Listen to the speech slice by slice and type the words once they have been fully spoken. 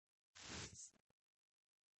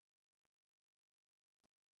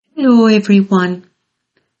Hello everyone,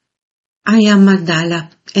 I am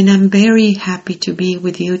Magdala and I'm very happy to be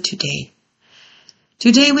with you today.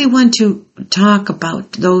 Today we want to talk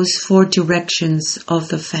about those 4 directions of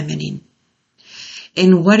the feminine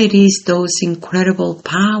and what it is, those incredible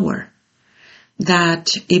power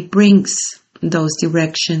that it brings, those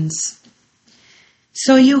directions.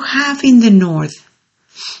 So you have in the north,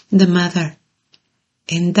 the mother,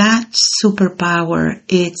 and that superpower,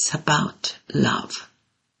 it's about love.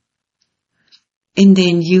 And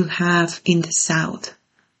then you have in the south,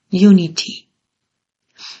 unity.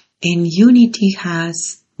 And unity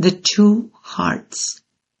has the 2 hearts.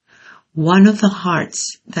 One of the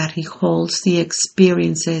hearts that he holds the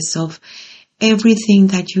experiences of everything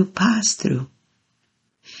that you pass through.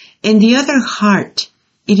 And the other heart,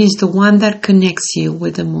 it is the one that connects you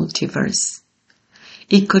with the multiverse.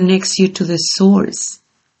 It connects you to the source.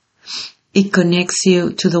 It connects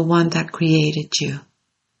you to the one that created you.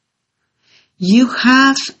 You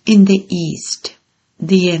have in the east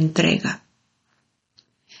the entrega.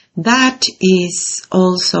 That is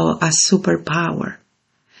also a superpower.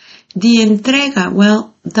 The entrega,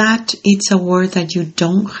 well, that it's a word that you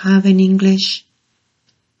don't have in English.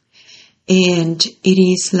 And it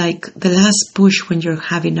is like the last push when you're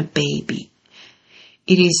having a baby.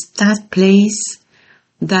 It is that place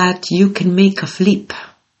that you can make a flip.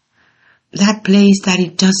 That place that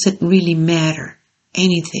it doesn't really matter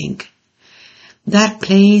anything. That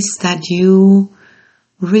place that you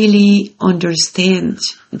really understand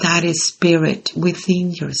that is spirit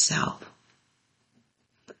within yourself.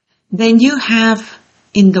 Then you have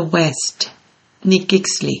in the west, Nick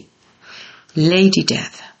Ixley, Lady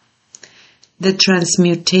Death, the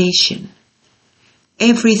transmutation,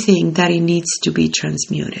 everything that it needs to be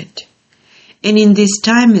transmuted. And in this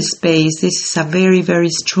time and space, this is a very, very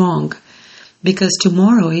strong, because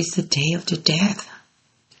tomorrow is the day of the death.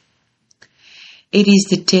 It is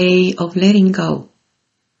the day of letting go.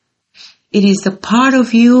 It is the part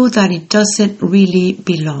of you that it doesn't really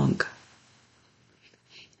belong.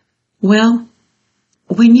 Well,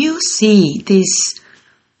 when you see these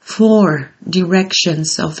 4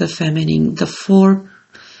 directions of the feminine, the 4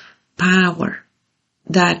 power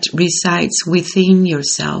that resides within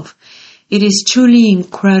yourself, it is truly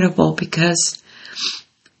incredible because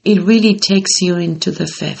it really takes you into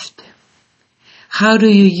the 5th. How do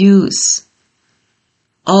you use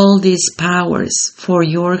all these powers for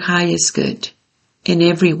your highest good and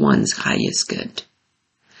everyone's highest good?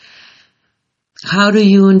 How do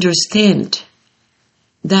you understand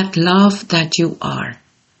that love that you are?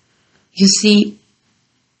 You see,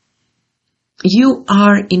 you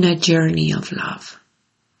are in a journey of love.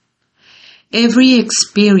 Every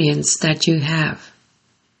experience that you have,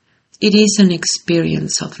 it is an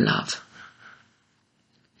experience of love.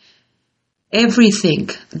 Everything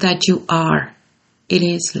that you are, it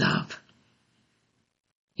is love.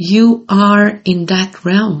 You are in that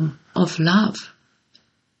realm of love.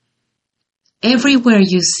 Everywhere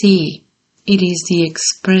you see, it is the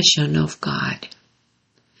expression of God.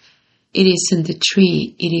 It is in the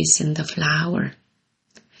tree, it is in the flower.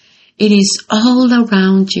 It is all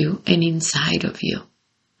around you and inside of you.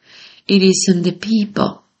 It is in the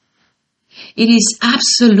people. It is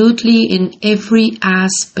absolutely in every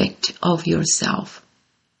aspect of yourself.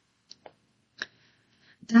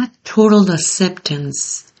 That total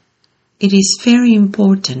acceptance, it is very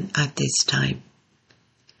important at this time.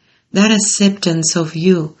 That acceptance of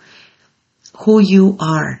you, who you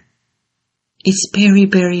are, is very,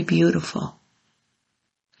 very beautiful.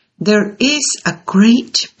 There is a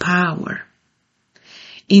great power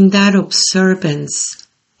in that observance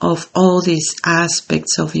of all these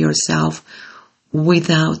aspects of yourself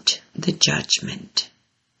without the judgment.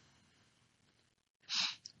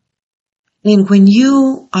 And when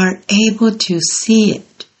you are able to see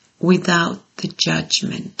it without the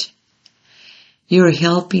judgment, you're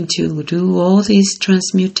helping to do all this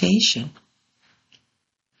transmutation.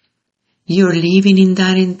 You're living in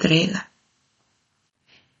that entrega.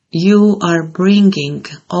 You are bringing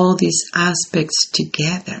all these aspects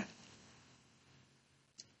together.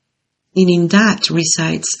 And in that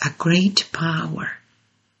resides a great power.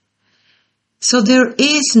 So there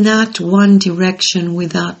is not one direction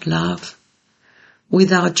without love,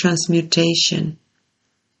 without transmutation,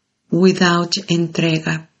 without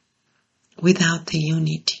entrega, without the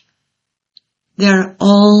unity. They are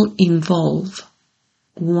all involved,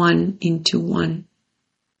 one into one,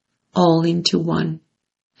 all into one.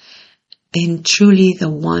 And truly the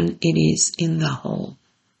one it is in the whole.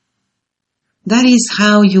 That is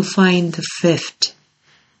how you find the fifth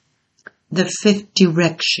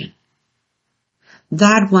direction.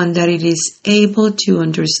 that one that it is able to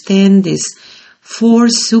understand these 4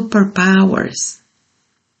 superpowers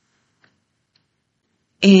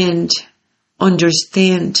and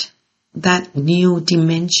understand that new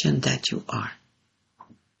dimension that you are.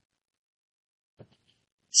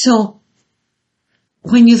 So,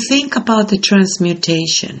 when you think about the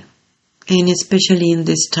transmutation, and especially in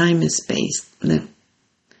this time and space, it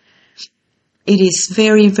is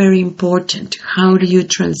very, very important. How do you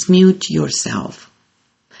transmute yourself?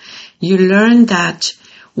 You learn that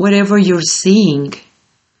whatever you're seeing,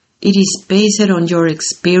 it is based on your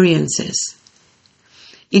experiences.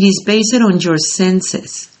 It is based on your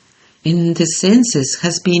senses. And the senses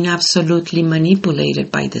has been absolutely manipulated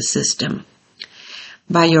by the system,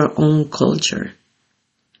 by your own culture.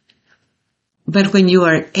 But when you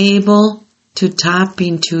are able to tap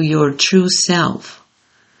into your true self,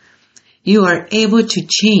 you are able to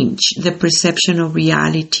change the perception of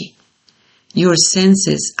reality. Your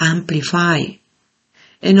senses amplify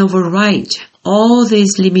and override all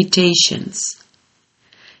these limitations.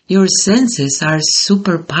 Your senses are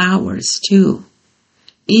superpowers too,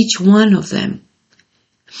 each one of them.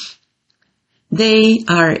 They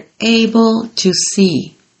are able to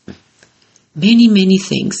see many, many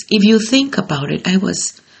things. If you think about it, I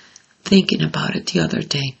was thinking about it the other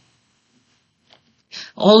day.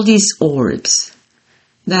 All these orbs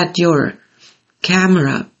that your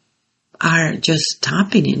camera are just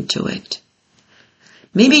tapping into it.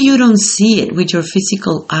 Maybe you don't see it with your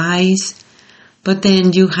physical eyes, but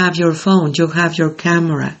then you have your phone, you have your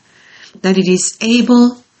camera, that it is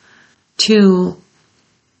able to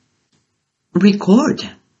record,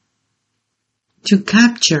 to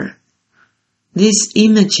capture these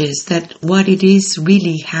images, that what it is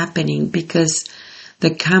really happening, because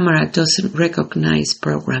the camera doesn't recognize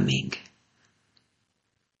programming.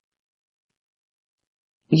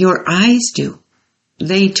 Your eyes do.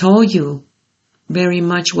 They told you very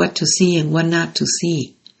much what to see and what not to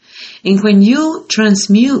see. And when you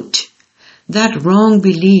transmute that wrong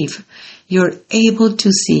belief, you're able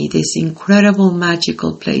to see this incredible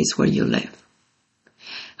magical place where you live.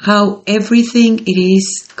 How everything it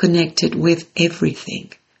is connected with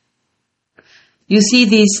everything. You see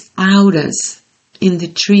these auras in the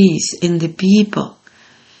trees, in the people,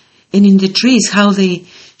 and in the trees, how they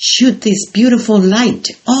shoot this beautiful light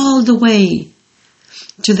all the way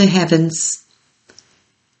to the heavens.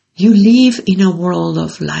 You live in a world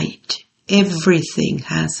of light. Everything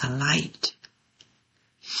has a light.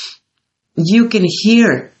 You can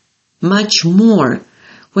hear much more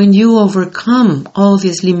when you overcome all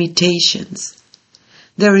these limitations.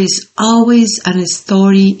 There is always a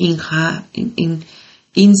story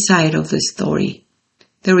inside of the story.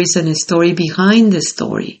 There is a story behind the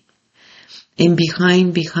story, and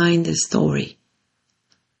behind the story.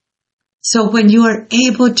 So when you are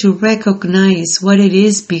able to recognize what it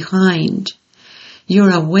is behind,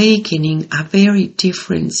 you're awakening a very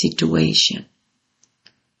different situation.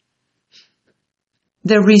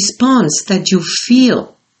 The response that you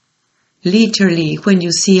feel, literally, when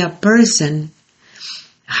you see a person,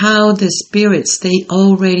 how the spirits, they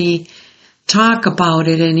already talk about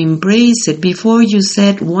it and embrace it before you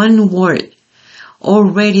said one word.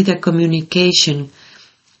 Already the communication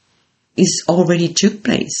is already took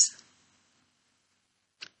place.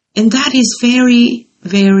 And that is very,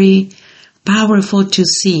 very powerful to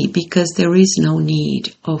see, because there is no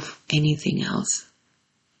need of anything else.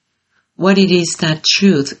 What it is, that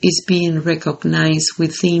truth is being recognized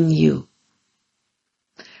within you.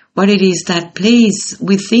 What it is, that place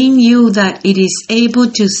within you that it is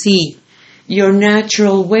able to see your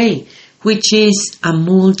natural way, which is a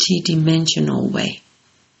multi-dimensional way.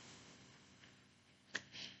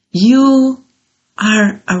 You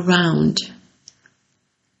are around.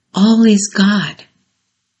 All is God.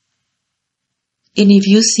 And if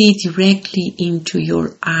you see directly into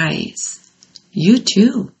your eyes, you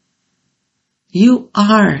too. You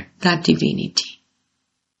are that divinity.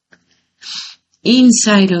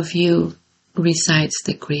 Inside of you resides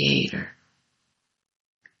the Creator.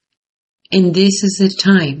 And this is the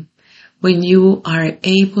time when you are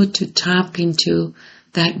able to tap into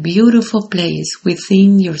that beautiful place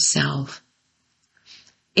within yourself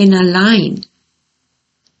and align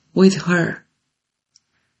with her.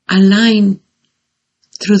 Align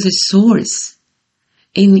through the source.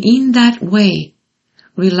 And in that way,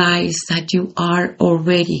 realize that you are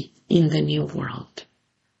already in the new world.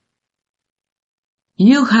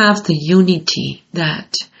 You have the unity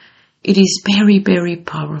that it is very, very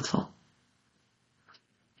powerful.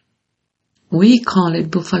 We call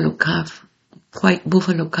it Buffalo Calf, White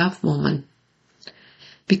Buffalo Calf Woman,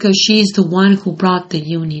 because she is the one who brought the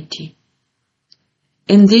unity.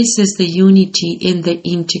 And this is the unity and the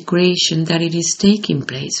integration that it is taking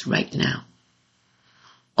place right now.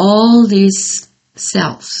 All these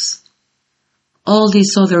selves, all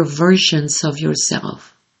these other versions of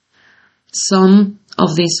yourself. Some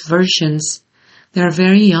of these versions, they are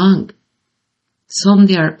very young. Some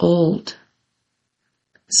they are old.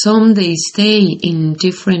 Some they stay in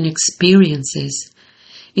different experiences.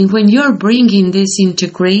 And when you're bringing this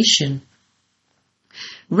integration,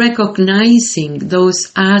 recognizing those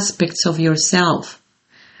aspects of yourself,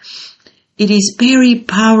 it is very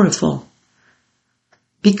powerful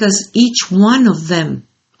because each one of them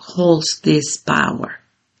holds this power.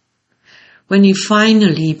 When it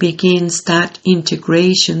finally begins that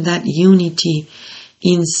integration, that unity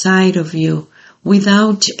inside of you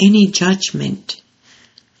without any judgment,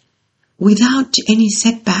 without any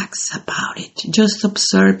setbacks about it, just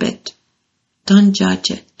observe it. Don't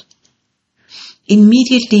judge it.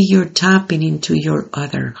 Immediately you're tapping into your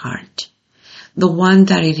other heart, the one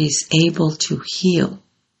that it is able to heal.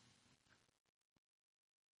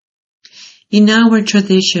 In our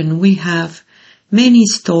tradition, we have many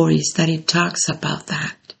stories that it talks about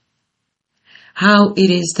that. How it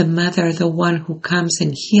is the mother, the one who comes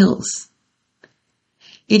and heals.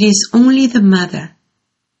 It is only the mother,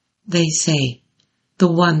 they say,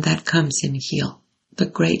 the one that comes and heals, the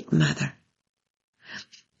great mother.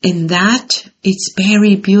 And that is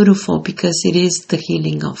very beautiful because it is the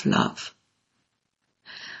healing of love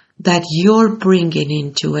that you're bringing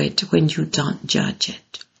into it when you don't judge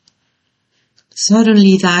it.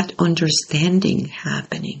 Suddenly that understanding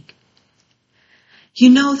happening. You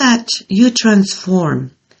know that you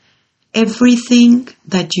transform everything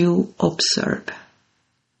that you observe.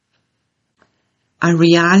 A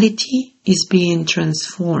reality is being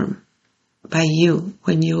transformed by you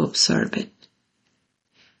when you observe it.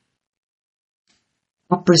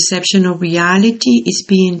 A perception of reality is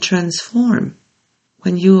being transformed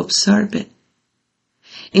when you observe it.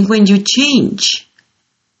 And when you change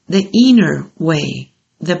the inner way,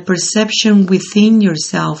 the perception within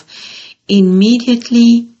yourself,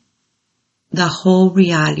 immediately the whole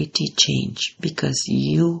reality changes because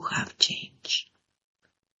you have changed.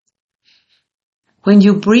 When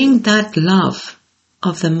you bring that love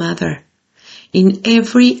of the mother in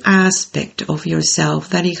every aspect of yourself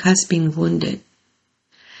that it has been wounded,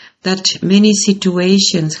 that many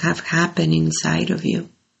situations have happened inside of you,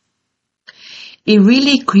 it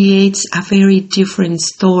really creates a very different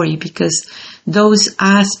story because those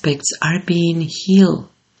aspects are being healed.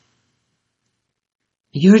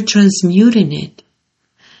 You're transmuting it.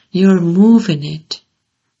 You're moving it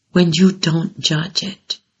when you don't judge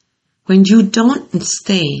it. When you don't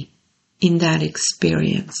stay in that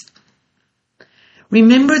experience.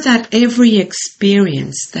 Remember that every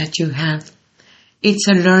experience that you have, it's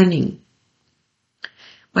a learning.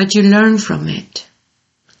 But you learn from it.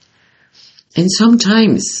 And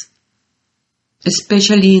sometimes,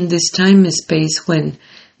 especially in this time and space when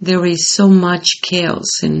there is so much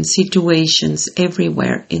chaos and situations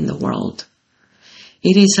everywhere in the world,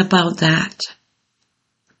 it is about that.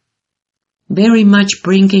 Very much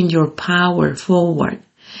bringing your power forward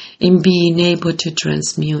and being able to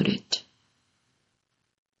transmute it.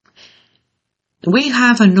 We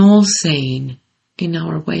have an old saying in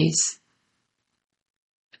our ways.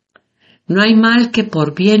 No hay mal que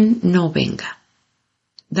por bien no venga.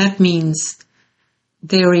 That means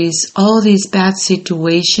there is all these bad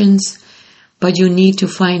situations, but you need to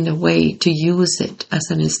find a way to use it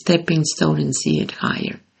as a stepping stone and see it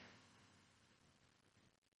higher.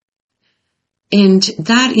 And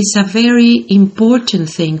that is a very important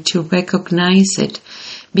thing to recognize it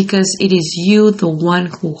because it is you, the one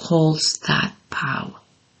who holds that power.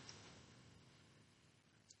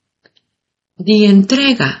 The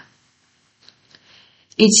entrega,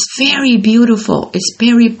 it's very beautiful, it's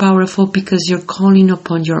very powerful because you're calling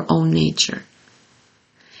upon your own nature.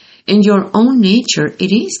 And your own nature,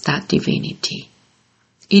 it is that divinity.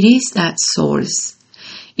 It is that source.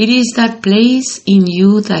 It is that place in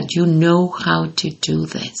you that you know how to do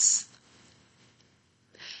this.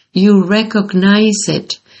 You recognize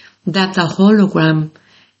it, that the hologram,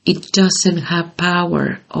 it doesn't have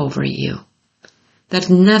power over you. That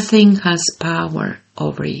nothing has power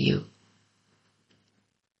over you.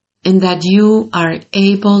 And that you are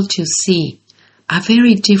able to see a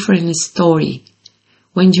very different story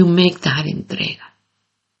when you make that entrega.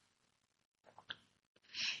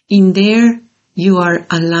 In there, you are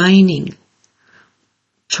aligning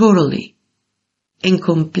totally and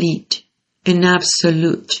complete and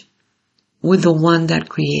absolute with the one that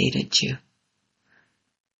created you.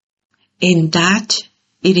 And that,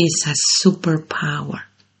 it is a superpower.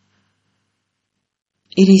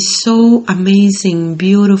 It is so amazing,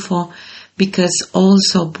 beautiful, because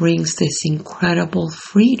also brings this incredible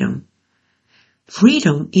freedom.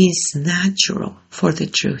 Freedom is natural for the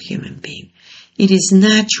true human being. It is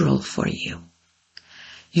natural for you.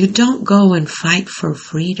 You don't go and fight for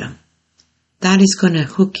freedom. That is going to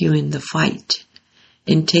hook you in the fight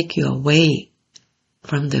and take you away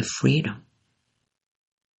from the freedom.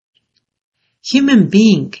 Human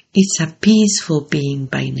being is a peaceful being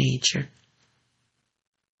by nature.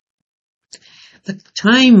 The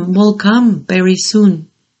time will come very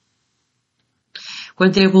soon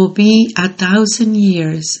when there will be 1,000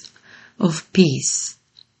 years of peace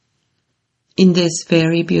in this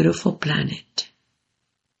very beautiful planet.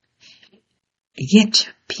 Yet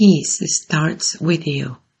peace starts with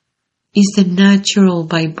you. It's the natural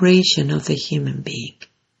vibration of the human being.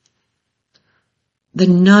 The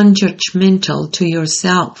non-judgmental to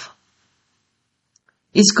yourself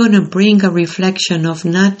is going to bring a reflection of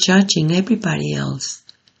not judging everybody else.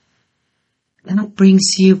 That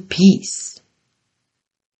brings you peace.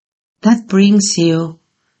 That brings you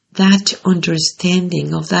that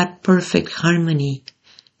understanding of that perfect harmony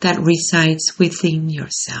that resides within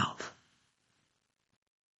yourself.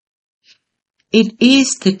 It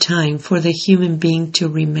is the time for the human being to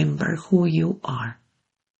remember who you are.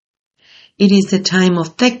 It is the time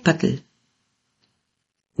of Tecpatl.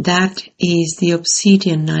 That is the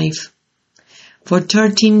obsidian knife. For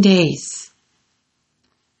 13 days,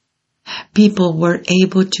 people were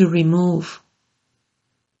able to remove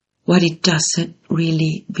what it doesn't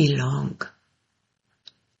really belong.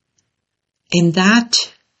 And that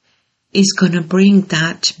is going to bring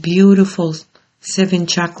that beautiful 7th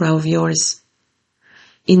chakra of yours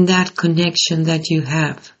in that connection that you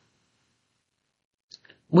have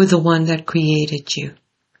with the one that created you.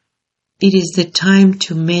 It is the time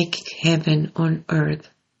to make heaven on earth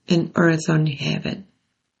and earth on heaven.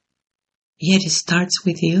 Yet it starts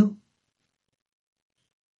with you.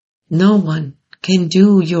 No one can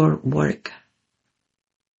do your work.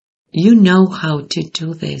 You know how to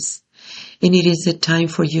do this, and it is the time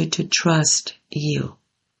for you to trust you.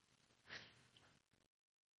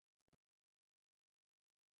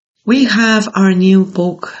 We have our new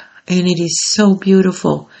book, and it is so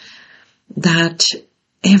beautiful that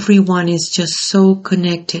everyone is just so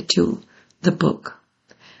connected to the book.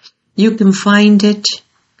 You can find it,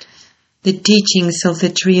 the teachings of the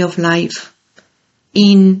Tree of Life,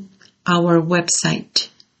 in our website,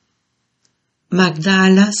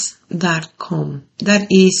 magdalas.com. That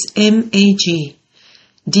is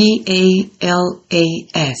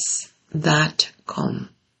MAGDALAS.com.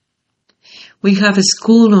 We have a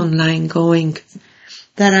school online going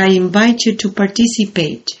that I invite you to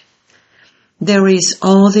participate. There is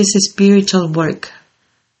all this spiritual work,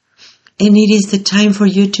 and it is the time for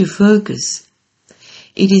you to focus.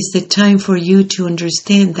 It is the time for you to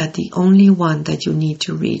understand that the only one that you need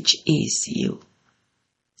to reach is you.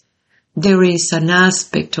 There is an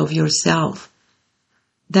aspect of yourself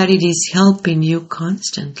that it is helping you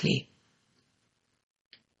constantly.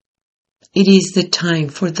 It is the time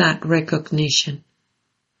for that recognition.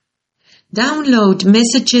 Download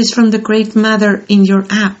Messages from the Great Mother in your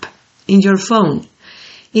app, in your phone.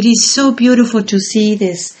 It is so beautiful to see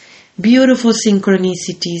this beautiful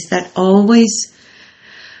synchronicities that always,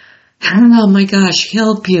 oh my gosh,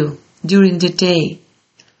 help you during the day.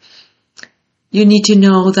 You need to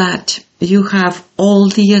know that you have all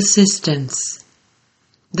the assistance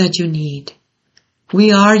that you need.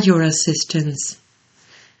 We are your assistants.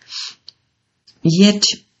 Yet,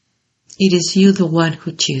 it is you the one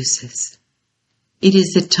who chooses. It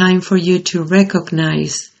is the time for you to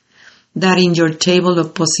recognize that in your table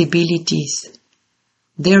of possibilities,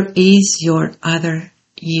 there is your other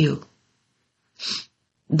you.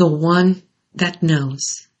 The one that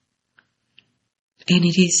knows. And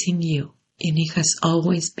it is in you. And it has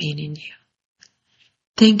always been in you.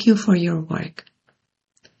 Thank you for your work.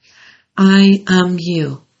 I am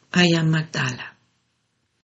you. I am Magdala.